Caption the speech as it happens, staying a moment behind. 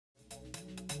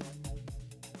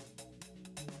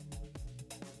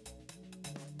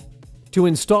To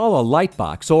install a light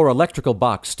box or electrical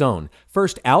box stone,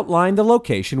 first outline the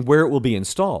location where it will be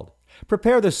installed.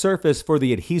 Prepare the surface for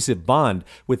the adhesive bond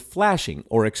with flashing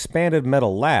or expanded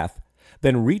metal lath,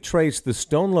 then retrace the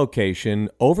stone location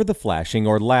over the flashing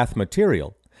or lath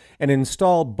material and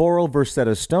install Boral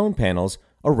Versetta stone panels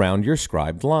around your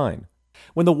scribed line.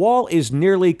 When the wall is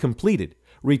nearly completed,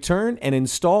 return and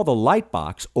install the light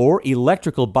box or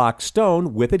electrical box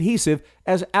stone with adhesive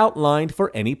as outlined for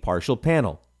any partial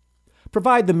panel.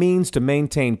 Provide the means to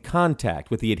maintain contact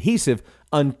with the adhesive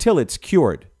until it's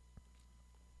cured.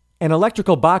 An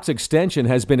electrical box extension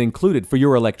has been included for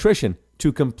your electrician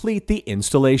to complete the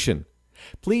installation.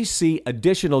 Please see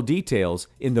additional details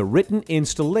in the written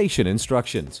installation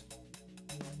instructions.